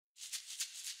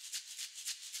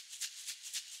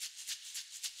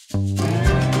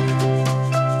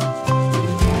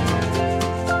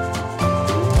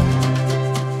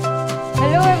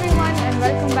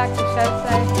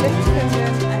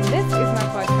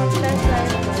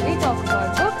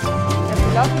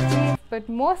but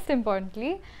most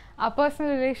importantly, our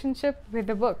personal relationship with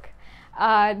the book.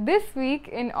 This week,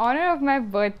 in honor of my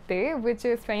birthday, which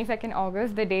is 22nd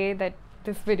August, the day that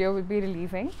this video will be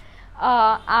releasing,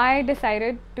 I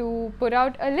decided to put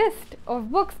out a list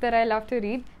of books that I love to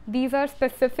read. These are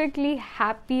specifically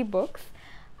happy books,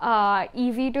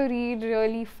 easy to read,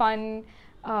 really fun,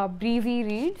 breezy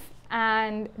reads,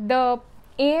 and the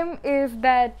aim is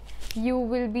that you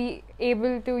will be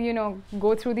able to,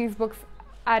 go through these books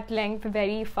at length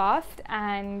very fast,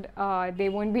 and they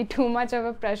won't be too much of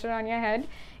a pressure on your head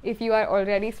if you are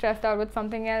already stressed out with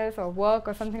something else or work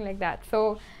or something like that.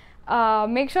 So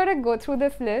make sure to go through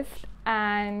this list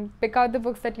and pick out the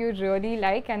books that you really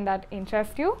like and that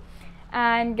interest you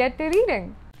and get to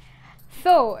reading.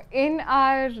 So in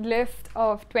our list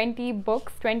of 20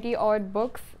 books, 20 odd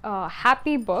books,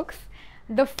 happy books,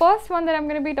 the first one that I'm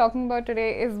going to be talking about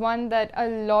today is one that a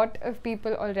lot of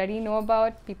people already know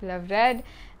about, people have read.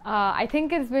 I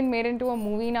think it's been made into a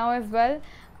movie now as well.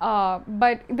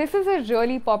 But this is a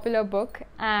really popular book,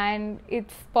 and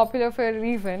it's popular for a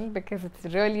reason because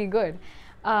it's really good.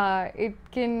 It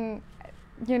can,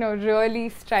 really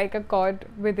strike a chord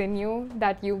within you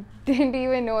that you didn't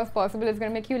even know was possible. It's going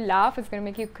to make you laugh, it's going to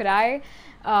make you cry.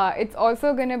 It's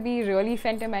also going to be really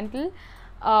sentimental.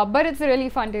 But it's really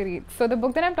fun to read. So the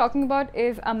book that I'm talking about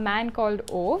is A Man Called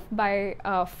Ove by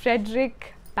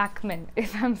Frederick Backman,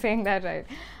 if I'm saying that right.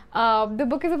 The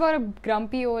book is about a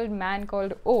grumpy old man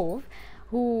called Ove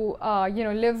who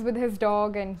lives with his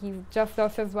dog, and he's just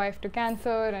lost his wife to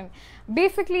cancer, and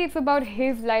basically it's about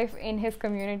his life in his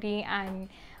community and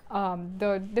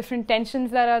the different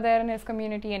tensions that are there in his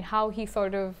community and how he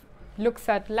sort of looks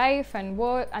at life and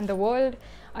the world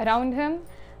around him.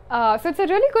 So it's a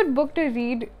really good book to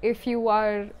read if you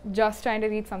are just trying to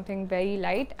read something very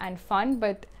light and fun,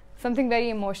 but something very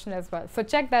emotional as well. So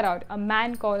check that out, A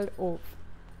Man Called Ove.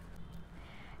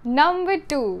 Number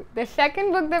 2, the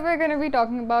second book that we're going to be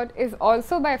talking about is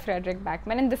also by Frederick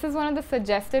Backman, and this is one of the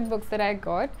suggested books that I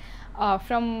got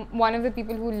from one of the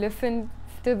people who listened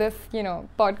to this,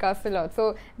 podcast a lot.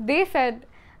 So they said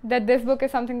that this book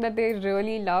is something that they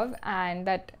really love and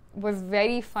that was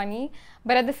very funny,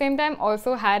 but at the same time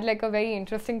also had like a very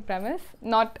interesting premise.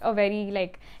 Not a very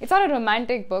it's not a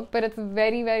romantic book, but it's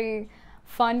very, very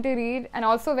fun to read and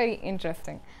also very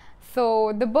interesting.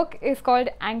 So the book is called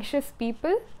Anxious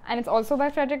People, and it's also by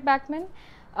Frederick Backman.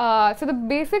 So the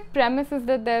basic premise is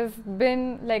that there's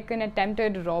been an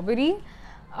attempted robbery,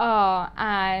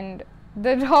 and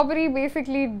the robbery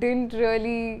basically didn't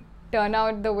really turn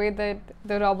out the way that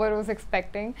the robber was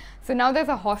expecting. So now there's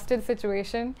a hostage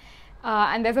situation,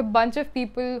 and there's a bunch of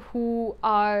people who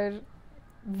are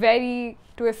very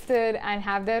twisted and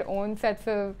have their own sets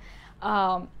of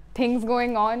things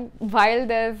going on while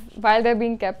they're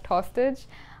being kept hostage,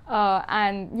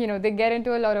 and they get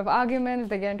into a lot of arguments,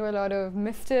 they get into a lot of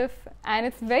mischief, and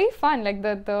it's very fun.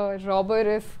 The robber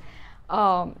is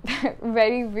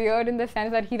very weird in the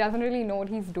sense that he doesn't really know what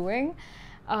he's doing.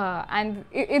 And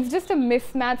it's just a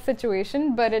mismatched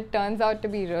situation, but it turns out to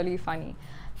be really funny.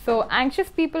 So Anxious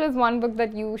People is one book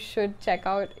that you should check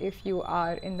out if you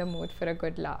are in the mood for a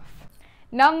good laugh.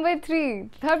 Number 3,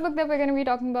 third book that we're going to be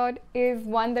talking about is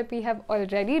one that we have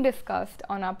already discussed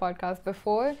on our podcast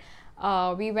before.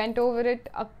 We went over it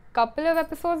a couple of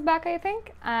episodes back, I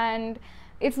think, and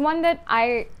it's one that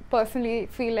I personally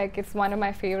feel like it's one of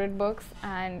my favorite books,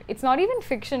 and it's not even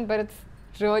fiction, but it's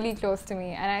really close to me,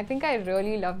 and I think I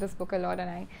really love this book a lot, and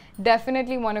I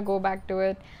definitely want to go back to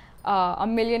it a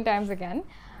million times again.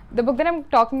 The book that I'm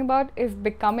talking about is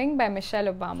Becoming by Michelle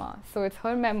Obama. So it's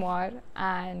her memoir,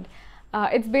 and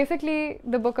it's basically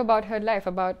the book about her life,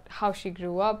 about how she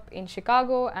grew up in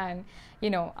Chicago, and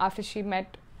after she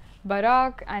met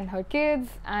Barack and her kids,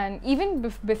 and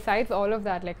even besides all of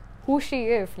that, who she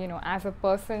is, as a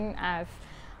person, as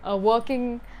a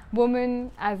working woman,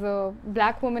 as a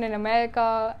black woman in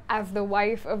America, as the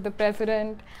wife of the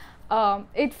president.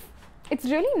 It's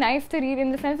really nice to read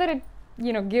in the sense that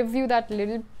it gives you that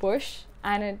little push,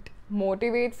 and it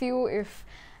motivates you if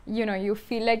you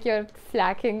feel like you're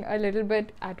slacking a little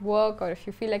bit at work, or if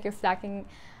you feel like you're slacking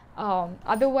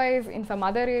otherwise in some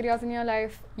other areas in your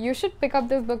life. You should pick up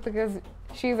this book because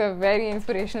she's a very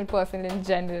inspirational person in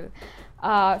general.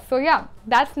 So yeah,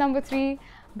 that's number 3,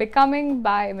 Becoming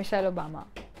by Michelle Obama.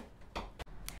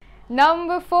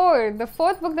 Number 4, the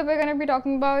fourth book that we're going to be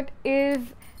talking about is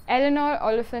Eleanor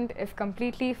Oliphant is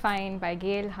Completely Fine by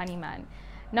Gail Honeyman.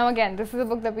 Now again, this is a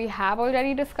book that we have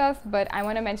already discussed, but I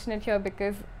want to mention it here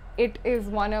because it is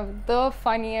one of the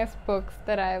funniest books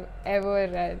that I've ever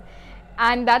read.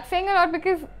 And that's saying a lot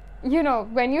because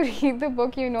when you read the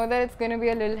book, you know that it's going to be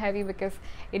a little heavy because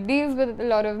it deals with a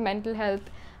lot of mental health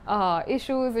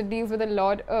issues. It deals with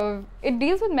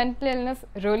mental illness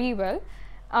really well.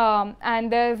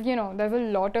 And there's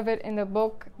a lot of it in the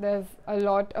book. There's a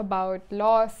lot about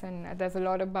loss, and there's a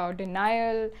lot about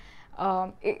denial.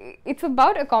 It's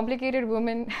about a complicated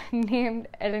woman named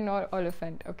Eleanor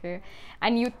Oliphant, okay?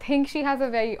 And you think she has a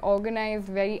very organized,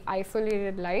 very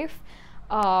isolated life,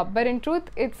 but in truth,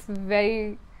 it's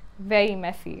very, very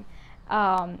messy.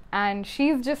 And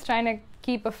she's just trying to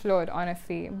keep afloat,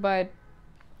 honestly. But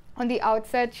on the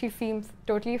outset, she seems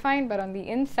totally fine, but on the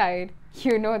inside,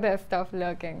 there's stuff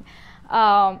lurking.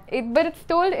 But it's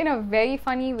told in a very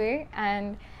funny way,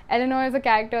 and Eleanor is a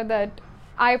character that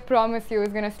I promise you is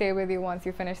going to stay with you once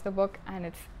you finish the book, and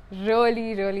it's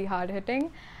really, really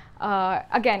hard-hitting.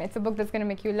 Again, it's a book that's going to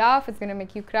make you laugh, it's going to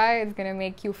make you cry, it's going to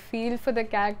make you feel for the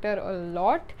character a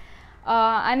lot.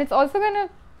 And it's also going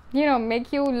to,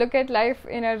 make you look at life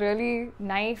in a really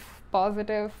nice,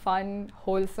 positive, fun,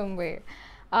 wholesome way.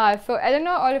 So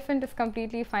Eleanor Oliphant is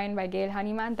completely fine by Gail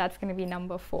Honeyman. That's going to be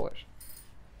number 4.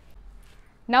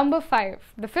 Number 5.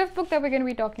 The 5th book that we're going to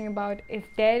be talking about is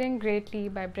Daring Greatly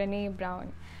by Brené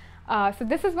Brown. So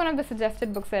this is one of the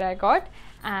suggested books that I got,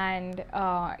 and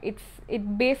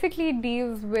it basically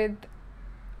deals with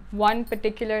one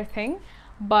particular thing,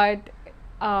 but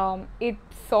it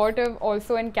sort of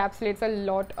also encapsulates a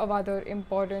lot of other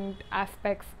important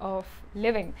aspects of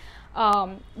living.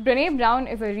 Brené Brown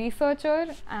is a researcher,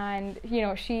 and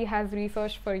she has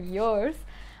researched for years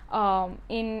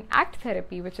in ACT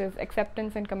therapy, which is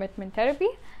acceptance and commitment therapy.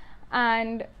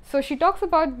 And so she talks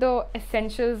about the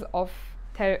essentials of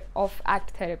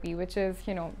ACT therapy, which is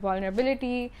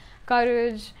vulnerability,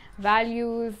 courage,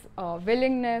 values,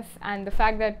 willingness, and the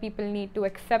fact that people need to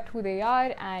accept who they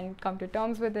are and come to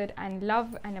terms with it and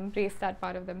love and embrace that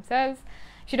part of themselves.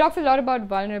 She talks a lot about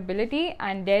vulnerability,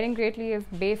 and Daring Greatly is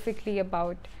basically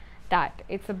about that.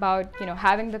 It's about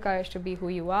having the courage to be who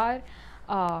you are,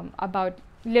 about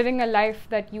living a life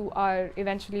that you are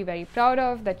eventually very proud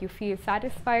of, that you feel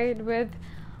satisfied with.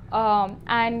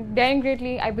 And Daring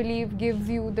Greatly, I believe, gives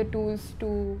you the tools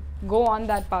to go on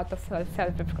that path of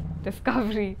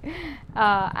self-discovery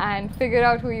and figure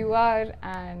out who you are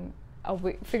and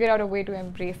figure out a way to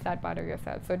embrace that part of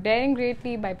yourself. So Daring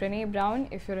Greatly by Brené Brown,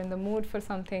 if you're in the mood for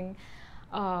something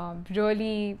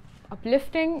really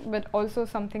uplifting, but also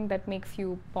something that makes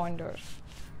you ponder.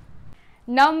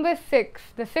 Number 6.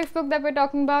 The 6th book that we're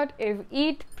talking about is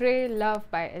Eat, Pray, Love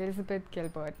by Elizabeth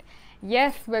Gilbert.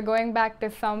 Yes, we're going back to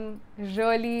some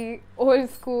really old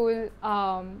school,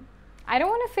 I don't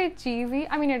want to say cheesy,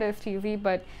 I mean it is cheesy,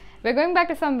 but we're going back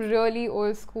to some really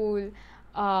old school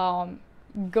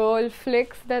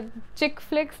chick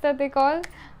flicks that they call.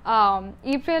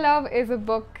 Eat, Pray, Love is a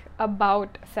book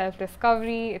about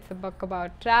self-discovery, it's a book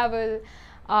about travel,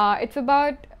 it's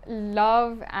about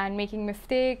love and making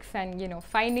mistakes and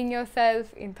finding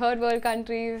yourself in third world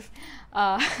countries.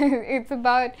 It's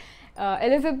about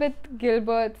Elizabeth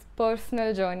Gilbert's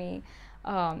personal journey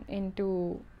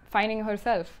into finding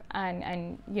herself,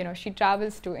 and she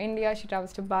travels to India, she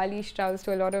travels to Bali, she travels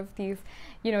to a lot of these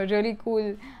really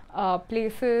cool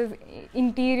places,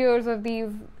 interiors of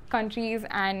these countries,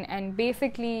 and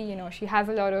basically she has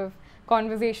a lot of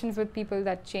conversations with people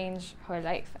that change her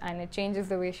life, and it changes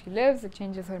the way she lives, it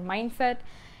changes her mindset,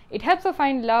 it helps her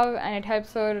find love, and it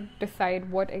helps her decide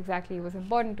what exactly was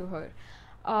important to her.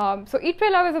 So Eat, Pray,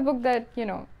 Love is a book that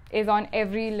is on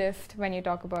every list when you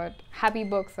talk about happy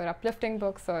books or uplifting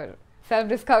books or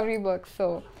self-discovery books.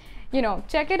 So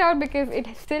check it out, because it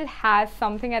still has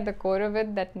something at the core of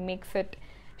it that makes it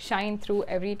shine through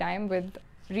every time, with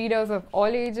readers of all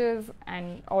ages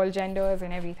and all genders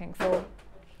and everything. So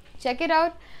check it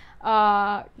out.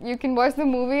 You can watch the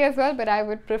movie as well, but I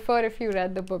would prefer if you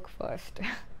read the book first.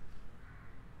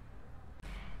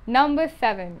 Number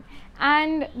 7.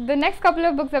 And the next couple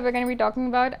of books that we're going to be talking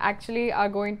about actually are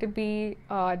going to be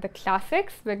the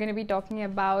classics. We're going to be talking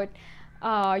about,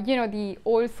 the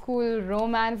old school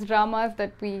romance dramas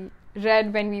that we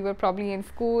read when we were probably in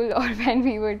school or when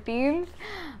we were teens.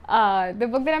 The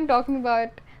book that I'm talking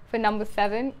about for number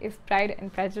 7 is Pride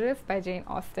and Prejudice by Jane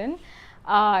Austen.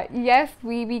 Yes,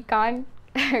 we can't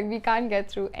we can't get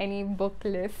through any book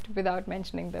list without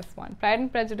mentioning this one. Pride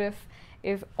and Prejudice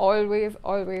is always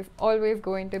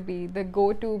going to be the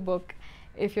go-to book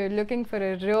if you're looking for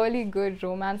a really good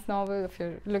romance novel, if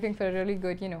you're looking for a really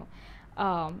good,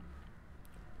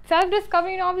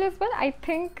 self-discovery novel as well. I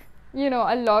think,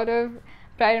 a lot of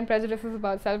Pride and Prejudice is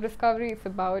about self-discovery. It's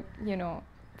about,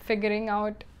 figuring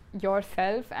out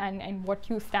yourself and what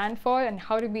you stand for and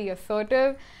how to be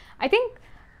assertive. I think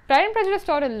Pride and Prejudice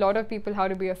taught a lot of people how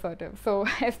to be assertive, so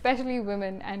especially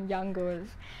women and young girls.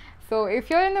 So if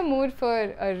you're in the mood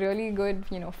for a really good,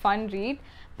 fun read,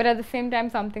 but at the same time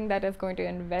something that is going to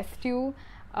invest you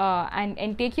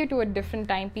and take you to a different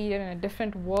time period and a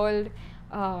different world,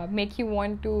 make you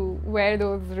want to wear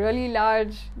those really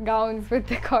large gowns with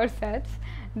the corsets,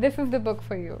 this is the book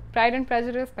for you. Pride and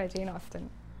Prejudice by Jane Austen.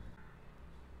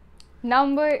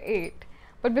 Number 8.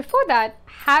 But before that,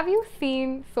 have you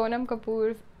seen Sonam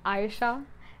Kapoor's Aisha,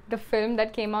 the film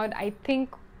that came out, I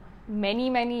think,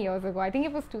 many years ago? I think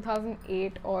it was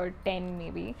 2008 or 10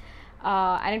 maybe.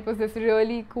 And it was this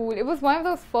really cool, it was one of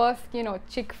those first,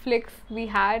 chick flicks we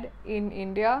had in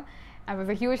India. It was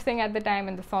a huge thing at the time,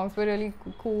 and the songs were really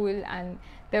cool, and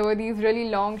there were these really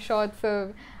long shots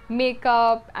of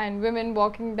makeup and women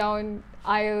walking down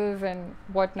aisles and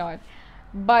whatnot.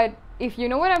 But if you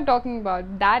know what I'm talking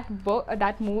about,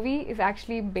 that movie is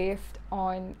actually based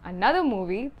on another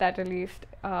movie that released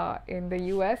in the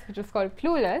US, which is called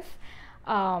Clueless.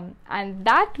 And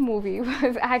that movie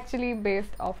was actually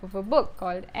based off of a book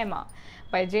called Emma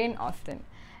by Jane Austen.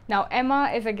 Now,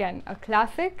 Emma is again a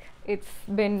classic. It's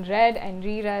been read and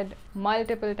reread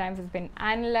multiple times. It's been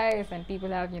analyzed, and people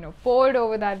have, pored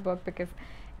over that book because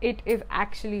it is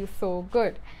actually so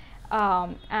good.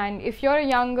 And if you're a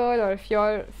young girl, or if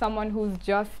you're someone who's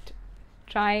just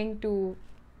trying to,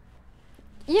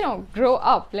 grow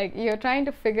up, like you're trying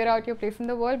to figure out your place in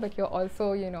the world, but you're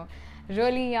also,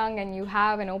 really young, and you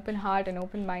have an open heart and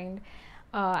open mind,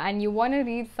 and you want to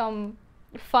read some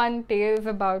fun tales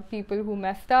about people who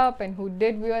messed up and who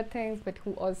did weird things, but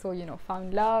who also,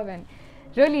 found love and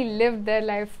really lived their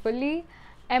lives fully,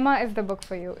 Emma is the book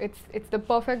for you. It's the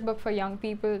perfect book for young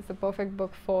people. It's the perfect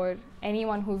book for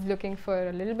anyone who's looking for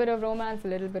a little bit of romance, a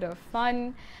little bit of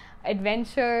fun,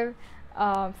 adventure.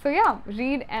 So yeah,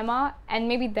 read Emma and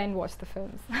maybe then watch the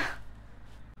films.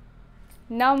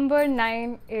 Number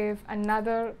 9 is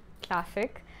another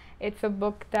classic. It's a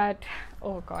book that,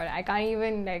 oh god, I can't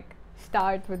even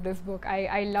start with this book.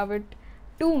 I love it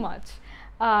too much.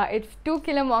 It's To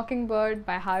Kill a Mockingbird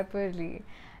by Harper Lee.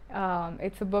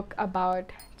 It's a book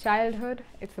about childhood.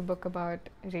 It's a book about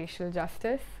racial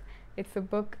justice. It's a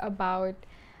book about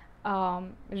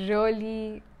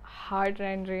really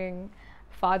heart-rending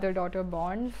father-daughter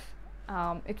bonds.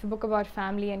 It's a book about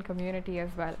family and community as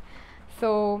well.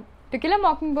 So To Kill a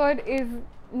Mockingbird is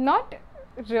not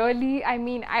really,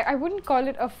 I wouldn't call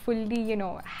it a fully,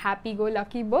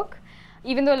 happy-go-lucky book,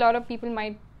 even though a lot of people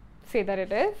might say that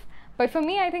it is. But for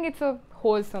me, I think it's a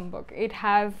wholesome book. It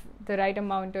has the right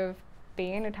amount of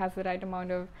pain, it has the right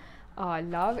amount of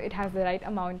love, it has the right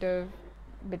amount of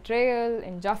betrayal,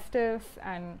 injustice,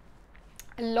 and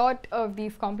a lot of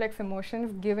these complex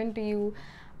emotions given to you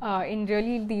in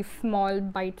really these small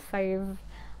bite-sized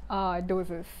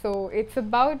doses. So it's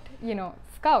about,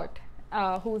 Scout,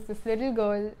 who's this little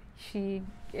girl. She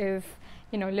is,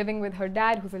 living with her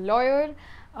dad, who's a lawyer.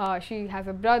 She has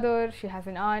a brother, she has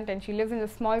an aunt, and she lives in a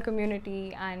small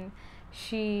community, and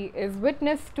she is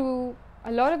witness to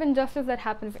a lot of injustice that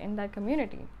happens in that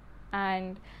community.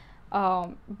 And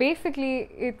basically,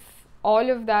 it's all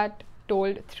of that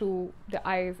told through the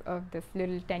eyes of this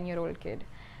little 10-year-old kid,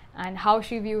 and how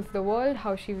she views the world,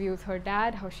 how she views her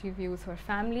dad, how she views her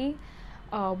family,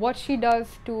 what she does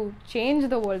to change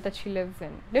the world that she lives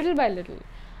in, little by little.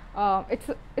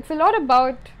 It's a lot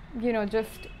about,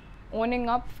 just owning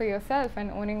up for yourself and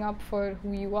owning up for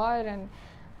who you are, and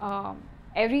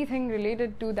everything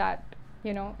related to that.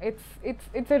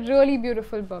 It's a really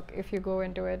beautiful book if you go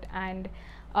into it, and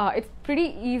it's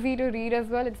pretty easy to read as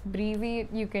well. It's breezy.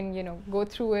 You can go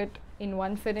through it in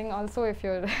one sitting also if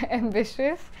you're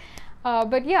ambitious.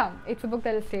 But yeah, it's a book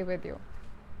that will stay with you.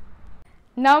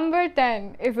 Number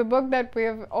 10 is a book that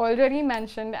we've already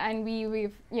mentioned, and we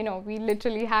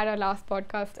literally had our last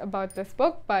podcast about this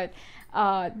book, but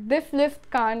this list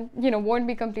won't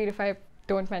be complete if I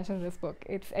don't mention this book.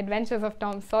 It's Adventures of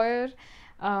Tom Sawyer,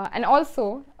 and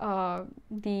also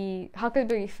the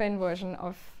Huckleberry Finn version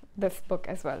of this book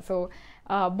as well. So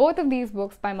both of these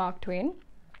books by Mark Twain,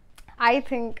 I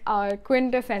think, are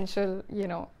quintessential,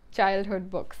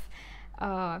 childhood books.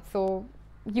 So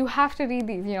you have to read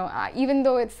these, even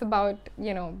though it's about,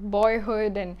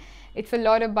 boyhood, and it's a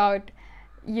lot about,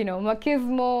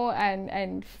 machismo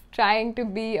and trying to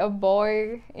be a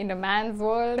boy in a man's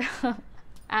world,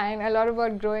 and a lot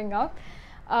about growing up.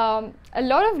 A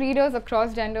lot of readers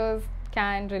across genders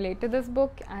can relate to this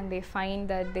book, and they find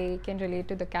that they can relate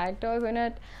to the characters in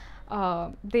it.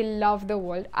 They love the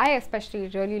world. I especially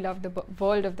really love the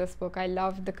world of this book. I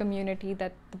love the community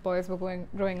that the boys were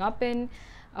growing up in.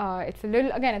 It's a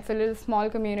little small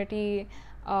community.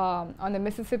 on the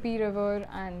Mississippi River,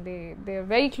 and they're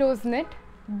very close knit.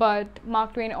 But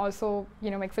Mark Twain also,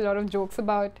 makes a lot of jokes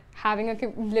about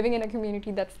living in a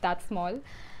community that's that small.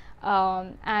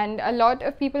 And a lot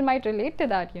of people might relate to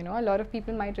that, a lot of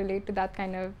people might relate to that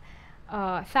kind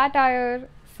of satire.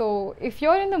 So if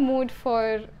you're in the mood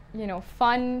for,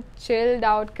 fun, chilled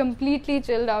out, completely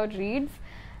chilled out reads,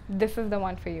 this is the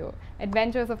one for you.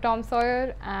 Adventures of Tom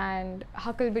Sawyer and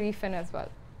Huckleberry Finn as well.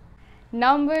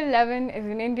 Number 11 is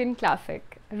an Indian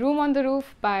classic, Room on the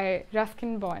Roof by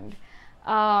Ruskin Bond.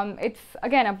 It's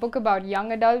again a book about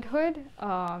young adulthood,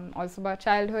 also about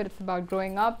childhood. It's about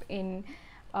growing up in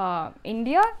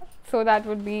India, so that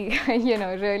would be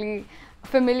really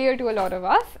familiar to a lot of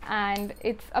us. And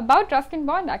it's about Ruskin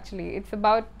Bond actually. It's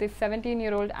about this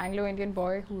 17-year-old Anglo-Indian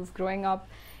boy who's growing up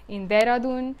in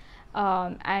Dehradun,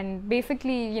 and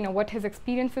basically what his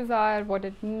experiences are, what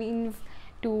it means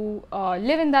to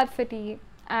live in that city.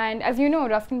 And as you know,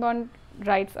 Ruskin Bond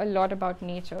writes a lot about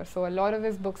nature, so a lot of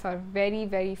his books are very,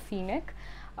 very scenic.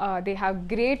 They have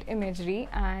great imagery,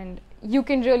 and you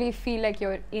can really feel like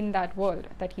you're in that world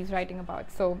that he's writing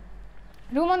about. So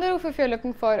Room on the Roof, if you're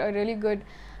looking for a really good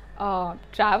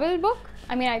travel book,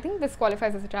 I think this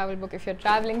qualifies as a travel book if you're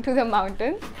traveling to the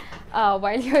mountains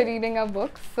while you're reading a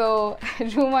book. So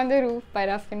Room on the Roof by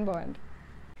Ruskin Bond.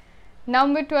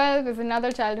 Number 12 is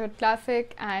another childhood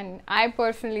classic, and I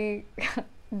personally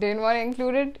didn't want to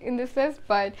include it in this list,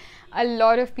 but a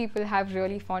lot of people have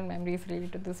really fond memories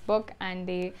related to this book, and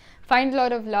they find a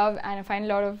lot of love and find a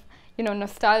lot of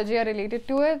nostalgia related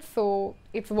to it, so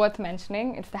it's worth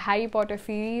mentioning. It's the Harry Potter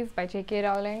series by J.K.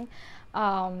 Rowling.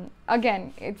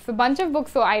 Again, it's a bunch of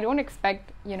books, so I don't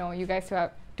expect you guys to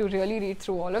have to really read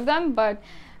through all of them, but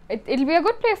it'll be a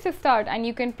good place to start, and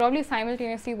you can probably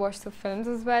simultaneously watch the films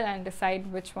as well and decide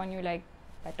which one you like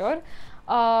better.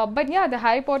 But yeah, the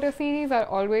Harry Potter series are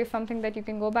always something that you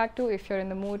can go back to if you're in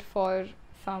the mood for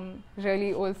some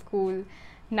really old school,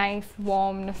 nice,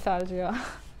 warm nostalgia.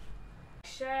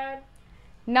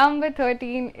 Number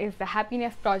 13 is The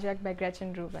Happiness Project by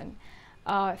Gretchen Rubin.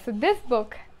 So this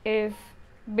book is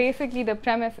basically, the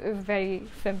premise is very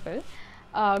simple.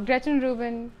 Gretchen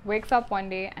Rubin wakes up one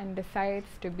day and decides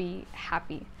to be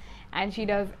happy, and she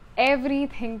does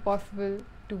everything possible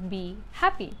to be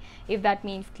happy. If that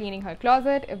means cleaning her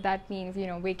closet, if that means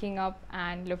waking up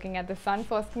and looking at the sun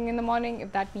first thing in the morning,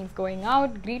 if that means going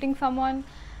out, greeting someone,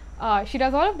 she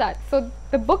does all of that. So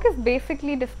the book is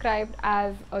basically described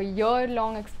as a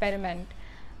year-long experiment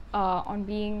on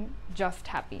being just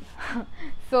happy.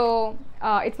 So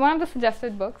it's one of the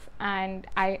suggested books, and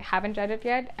I haven't read it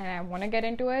yet, and I want to get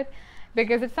into it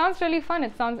because it sounds really fun.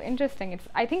 It sounds interesting.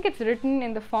 I think it's written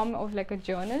in the form of like a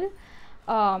journal,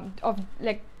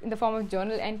 in the form of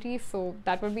journal entries, so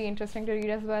that would be interesting to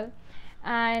read as well.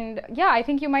 And yeah, I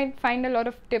think you might find a lot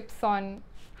of tips on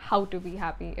how to be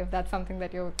happy if that's something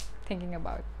that you're thinking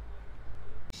about.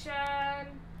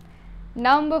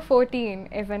 Number 14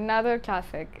 is another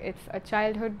classic. It's a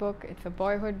childhood book, it's a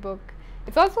boyhood book.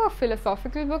 It's also a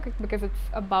philosophical book because it's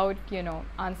about,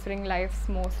 answering life's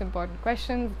most important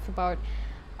questions. It's about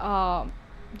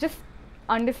just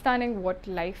understanding what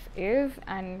life is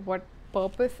and what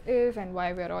purpose is and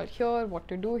why we're all here, what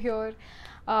to do here.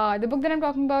 The book that I'm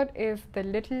talking about is The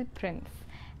Little Prince.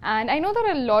 And I know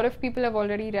that a lot of people have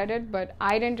already read it, but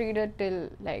I didn't read it till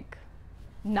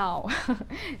now.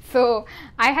 So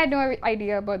I had no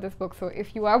idea about this book. So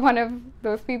if you are one of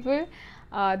those people,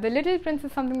 The Little Prince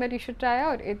is something that you should try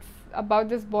out. It's about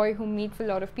this boy who meets a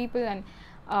lot of people, and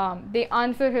they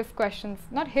answer his questions,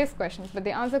 not his questions, but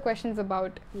they answer questions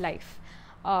about life.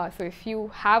 So if you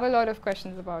have a lot of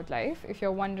questions about life, if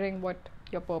you're wondering what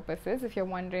your purpose is, if you're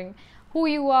wondering who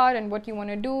you are and what you want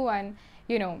to do, and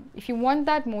if you want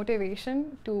that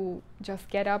motivation to just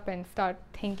get up and start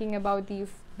thinking about these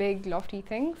big lofty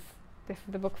things, this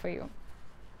is the book for you.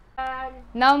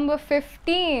 Number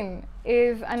 15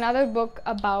 is another book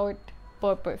about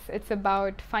purpose. It's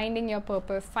about finding your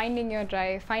purpose, finding your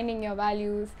drive, finding your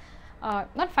values.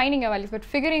 Not finding your values, but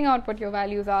figuring out what your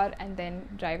values are and then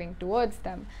driving towards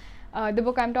them. The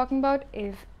book I'm talking about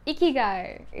is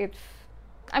Ikigai.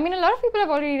 A lot of people have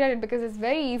already read it because it's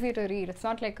very easy to read. It's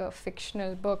not like a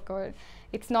fictional book, or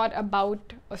it's not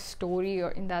about a story, or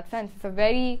in that sense. It's a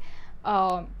very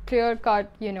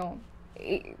clear-cut,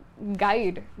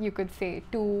 guide, you could say,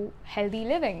 to healthy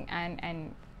living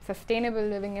and sustainable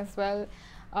living as well.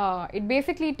 It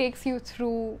basically takes you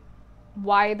through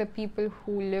why the people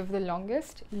who live the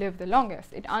longest.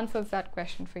 It answers that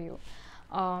question for you.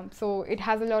 So it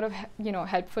has a lot of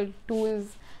helpful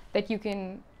tools that you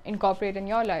can incorporate in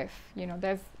your life.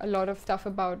 There's a lot of stuff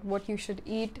about what you should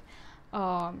eat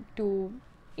to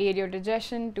aid your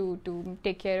digestion, to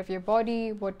take care of your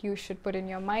body, what you should put in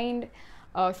your mind,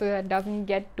 so that it doesn't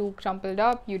get too crumpled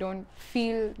up. You don't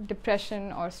feel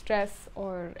depression or stress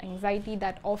or anxiety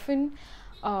that often,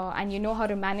 and you know how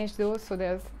to manage those. So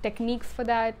there's techniques for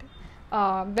that.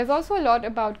 There's also a lot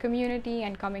about community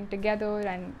and coming together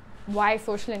and why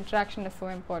social interaction is so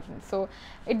important. So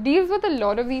it deals with a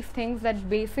lot of these things that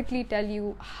basically tell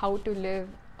you how to live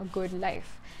a good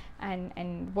life,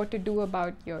 and what to do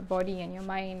about your body and your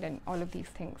mind and all of these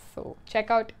things. So check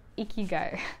out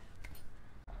Ikigai.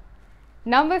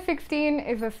 Number 16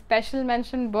 is a special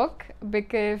mention book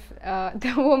because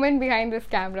the woman behind this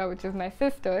camera, which is my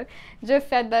sister, just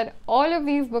said that all of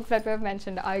these books that we've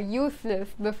mentioned are useless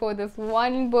before this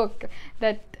one book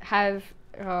that has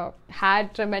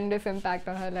had tremendous impact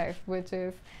on her life, which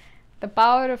is The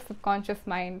Power of Subconscious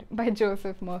Mind by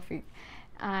Joseph Murphy.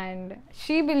 And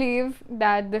she believes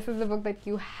that this is a book that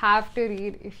you have to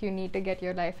read if you need to get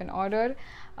your life in order.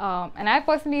 And I've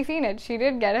personally seen it. She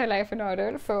did get her life in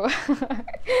order. So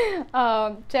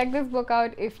check this book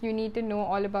out if you need to know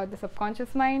all about the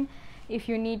subconscious mind, if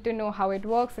you need to know how it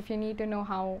works, if you need to know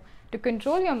how to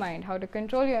control your mind, how to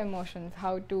control your emotions,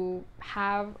 how to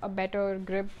have a better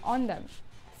grip on them.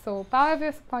 So Power of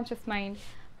Your Subconscious Mind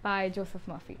by Joseph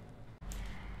Murphy.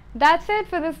 That's it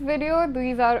for this video.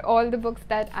 These are all the books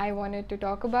that I wanted to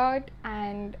talk about,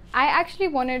 and I actually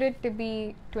wanted it to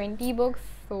be 20 books,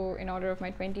 so in honor of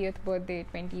my 20th birthday,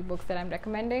 20 books that I'm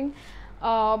recommending.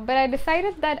 But I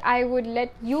decided that I would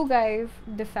let you guys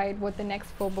decide what the next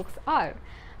 4 books are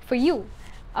for you.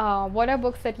 What are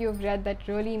books that you've read that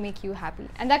really make you happy?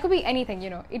 And that could be anything, you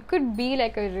know. It could be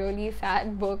like a really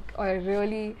sad book or a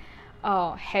really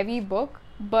heavy book,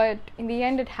 but in the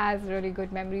end it has really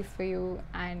good memories for you.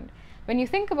 And when you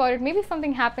think about it, maybe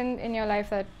something happened in your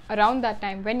life that around that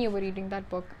time when you were reading that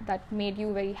book that made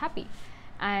you very happy,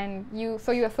 and you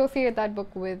associate that book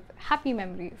with happy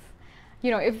memories.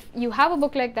 You know, if you have a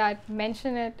book like that,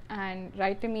 mention it and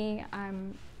write to me.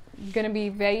 I'm gonna be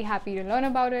very happy to learn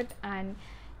about it, and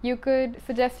you could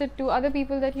suggest it to other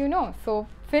people that you know. So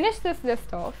finish this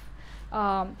list off,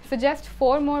 suggest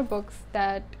 4 more books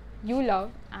that you love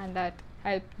and that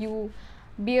help you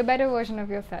be a better version of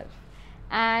yourself.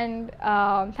 And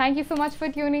thank you so much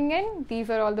for tuning in. These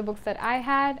are all the books that I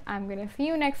had. I'm gonna see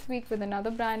you next week with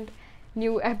another brand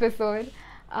new episode,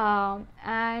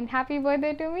 and happy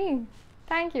birthday to me.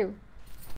 Thank you.